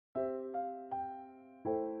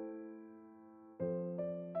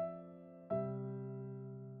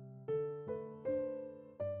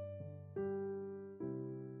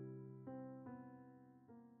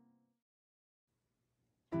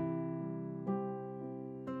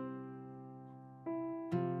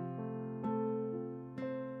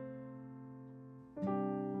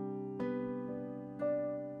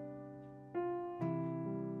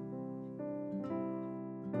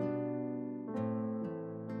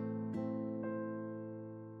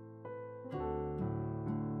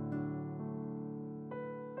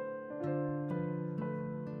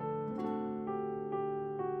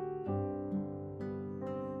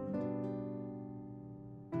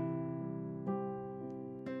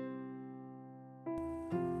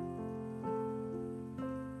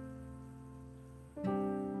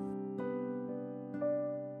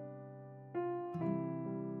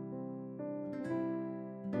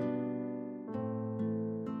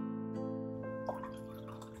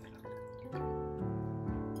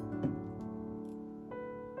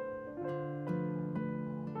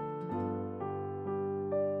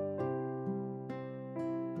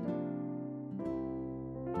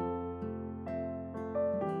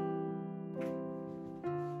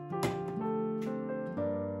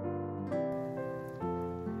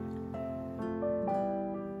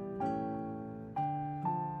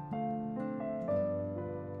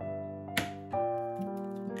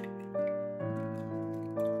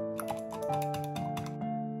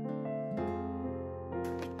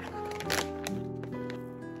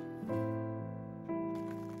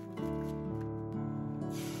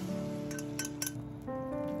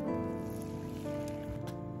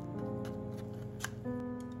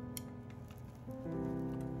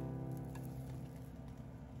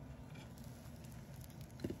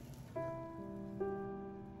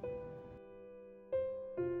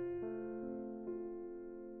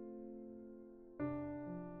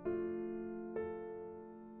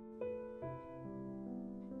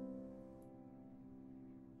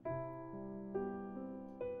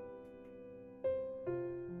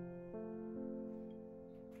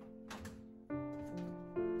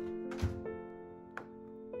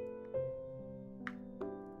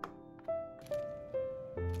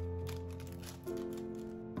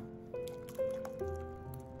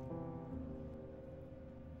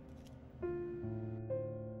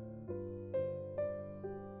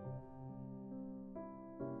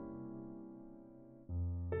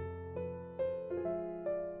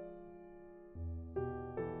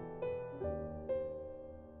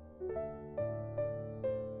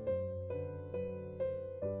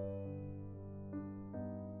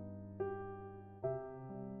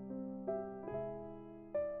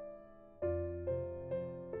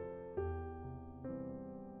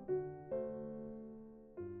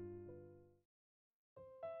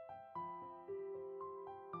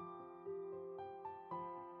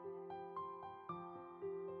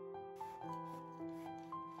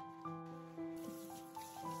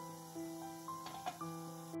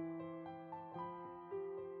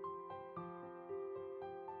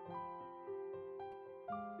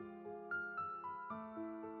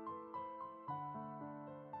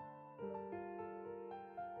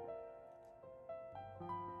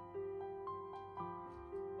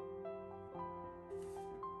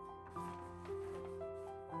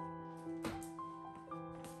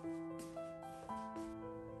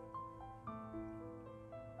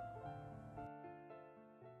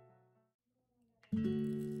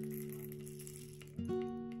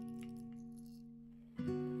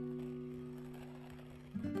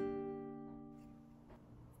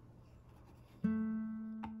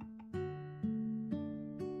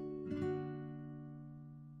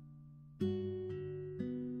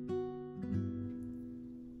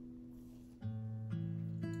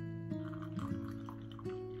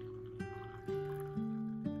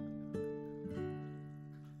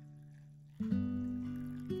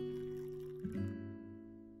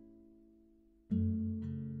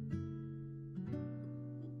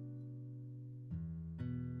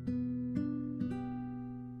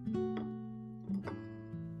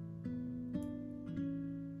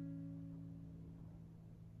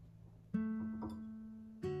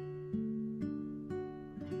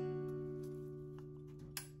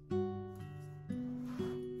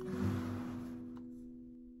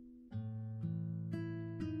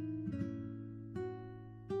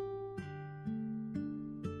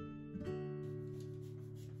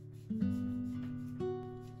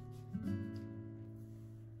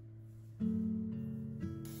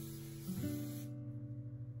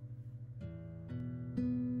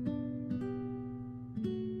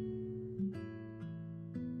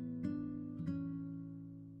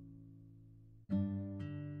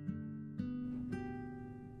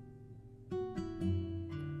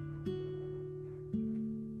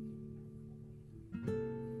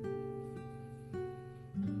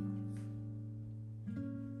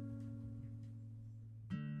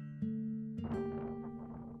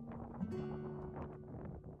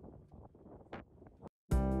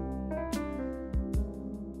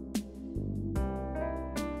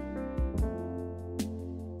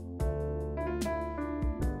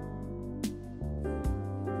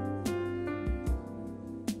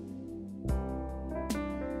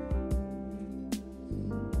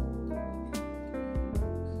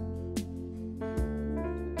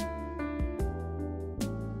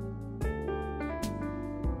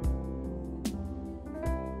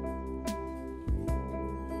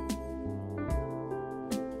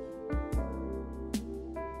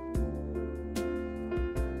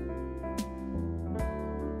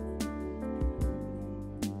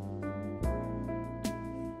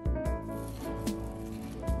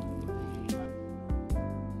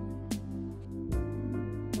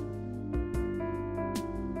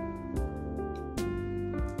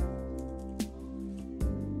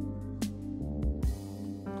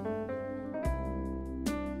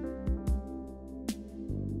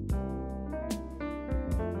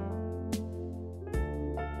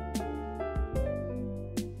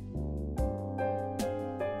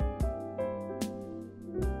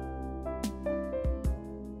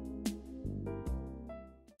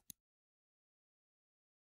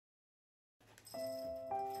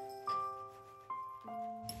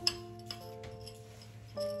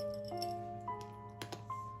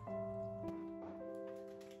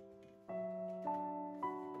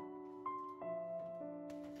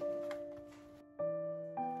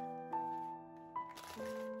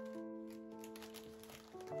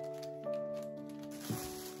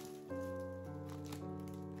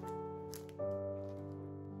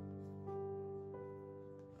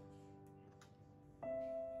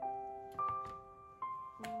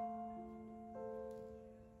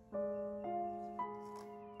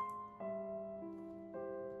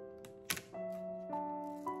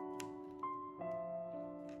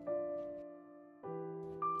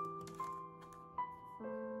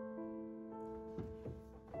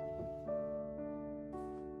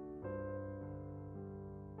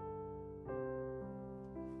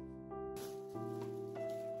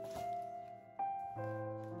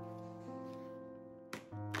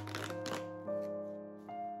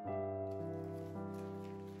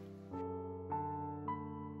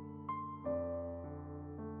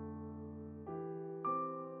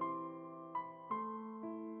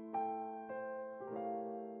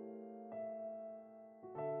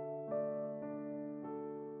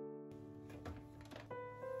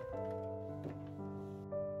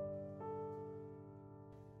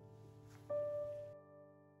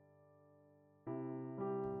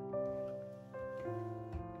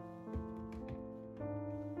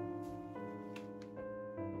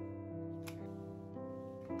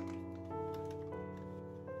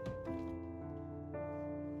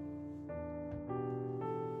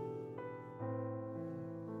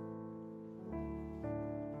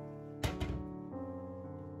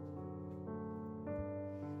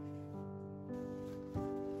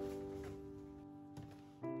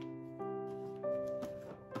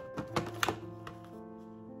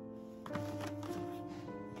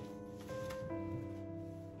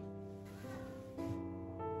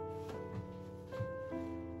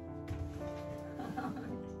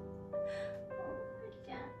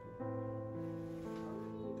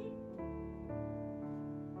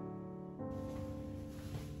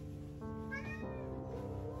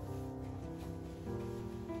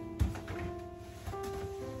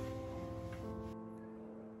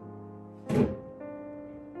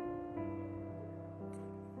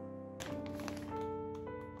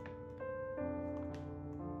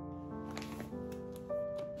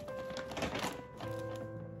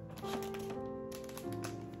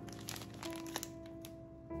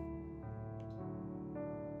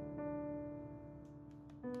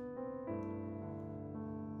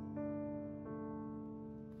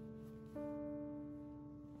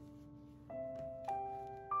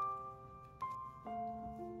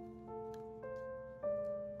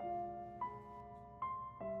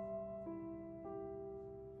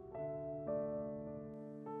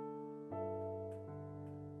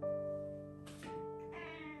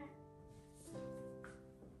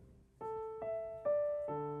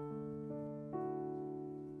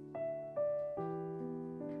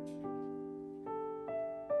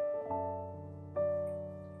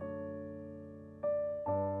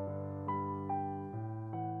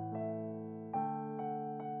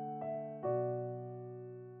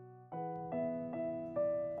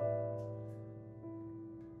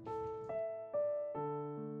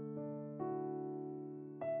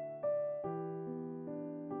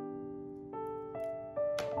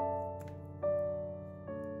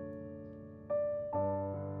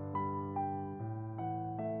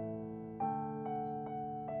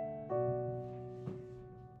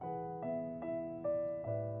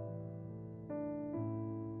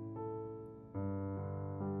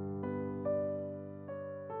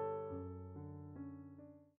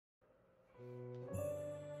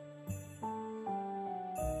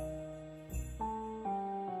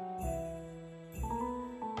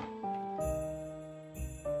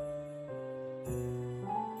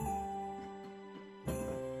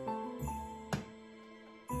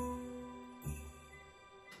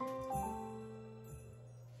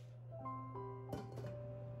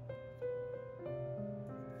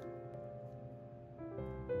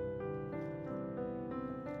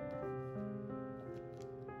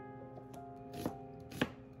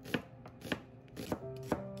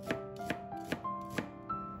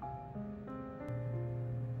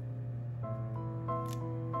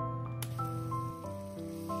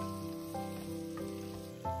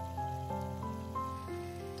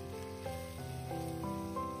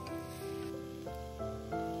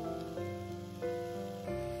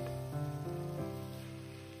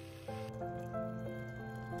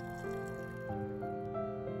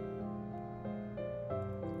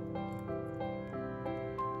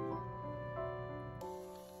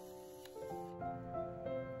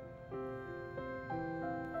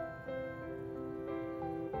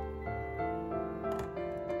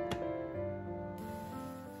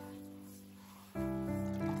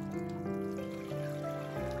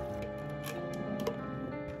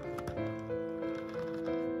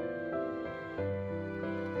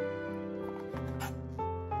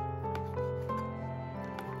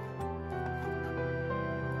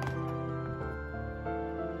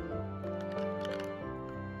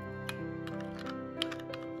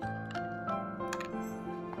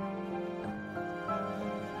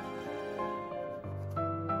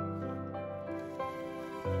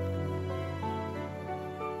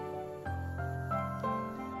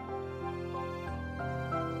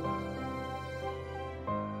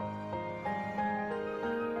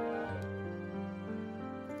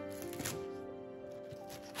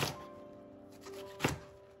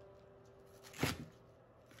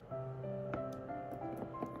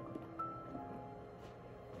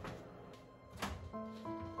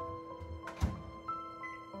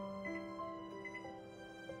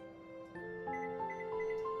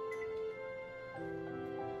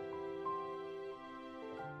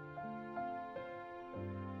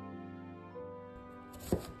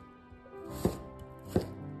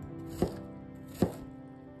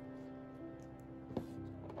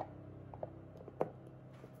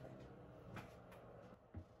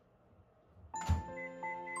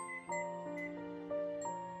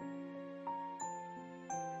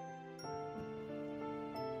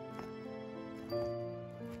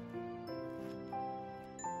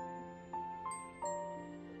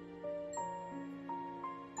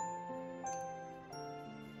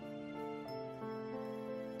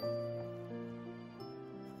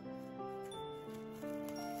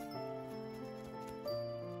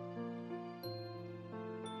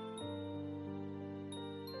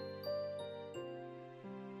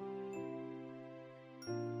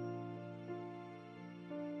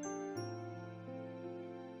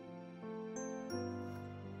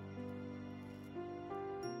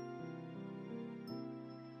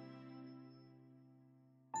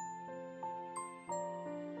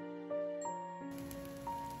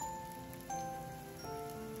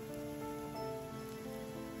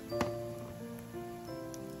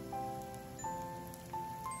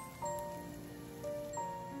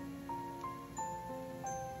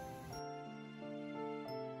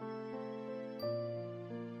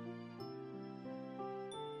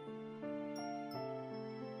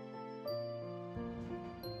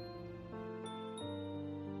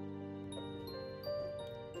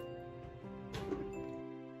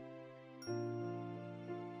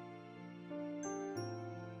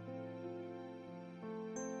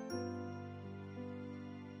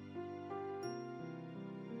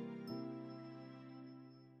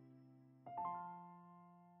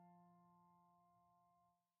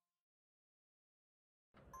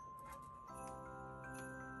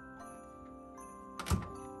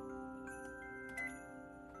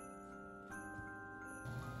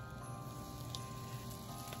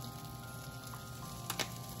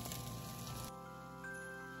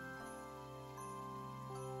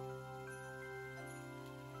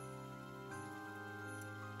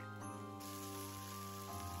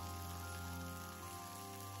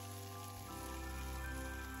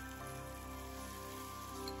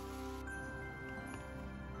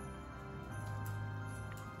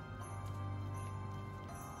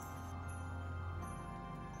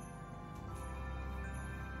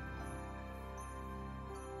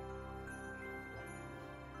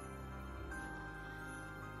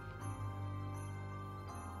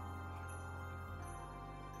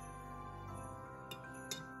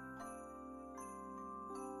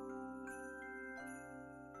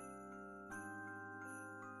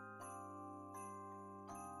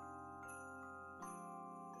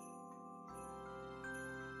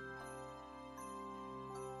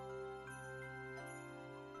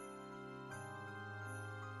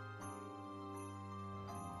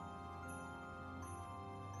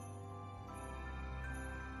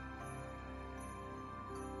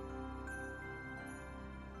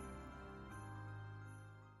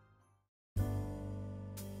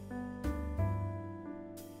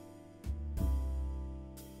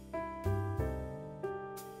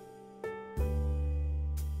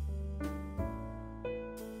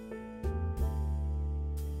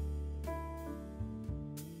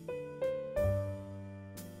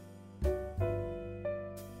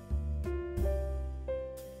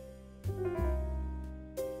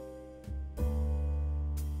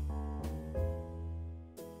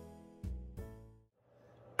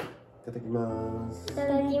ただきます。いた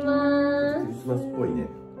だきます。クリスマスっぽいね。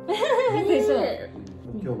でしょ。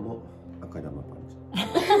今日も赤玉パンチ。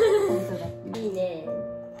本当だ。いいね。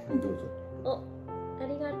どうぞ。お、あ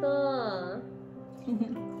りがとう。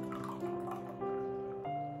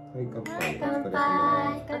はい、乾杯。乾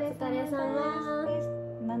杯。お疲れ様。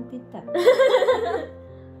なんて言ったら。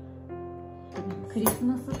クリス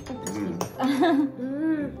マスっぽくしてみた。こう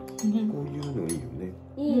いうのいいよね。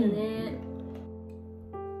いいよね。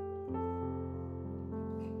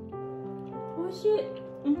美味しい。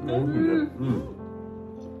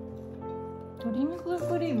鶏肉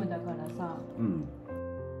クリームだからさ、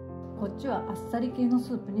こっちはあっさり系の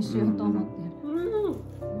スープにしようと思ってる。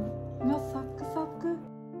サクサク。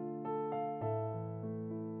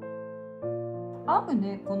合う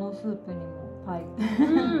ね、このスープにもパイ。ね。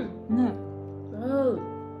美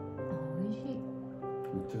味しい。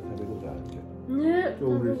めっちゃ食べ応えあるね。ね。超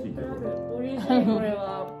嬉しいけど。美味しいこれ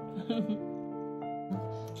は。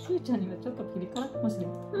しゅうちゃんにはちょっとピリ辛かもしれ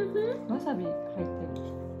ない。わさび入って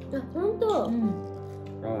る。あ、本当。ああ、なる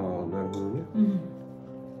ほどね。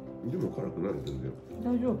でも辛くない全然。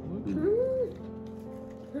大丈夫？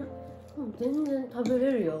全然食べ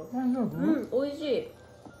れるよ。大丈夫？美味し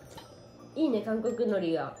い。いいね、韓国海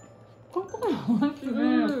苔が。韓国の美味しいね。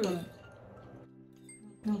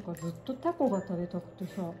なんかずっとタコが食べたくて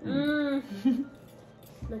さ。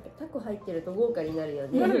なんかタコ入ってると豪華になるよ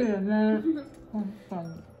ね。なるよね。本当に。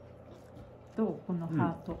どうこの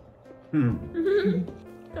ハート。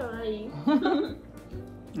可愛い。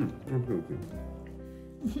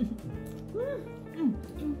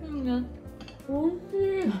おいし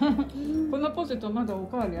い。このポテトまだお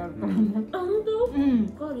かわりあるからね。あ、本当？お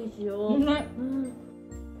かわりしよう。ね。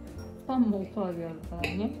パンもおかわりあるから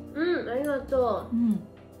ね。ありがとう。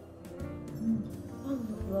パンも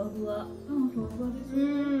ふわふわ。パンふわふわです。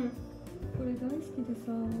これ大好きで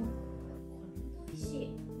さ。美味しい。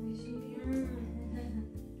美味しい。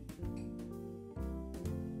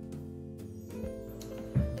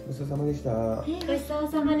ごちそうさまでした。ごちそ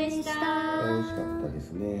うさまでした。美味しかったで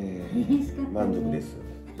すね。満足です。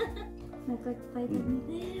お腹いっぱいだね。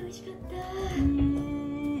美味しかった。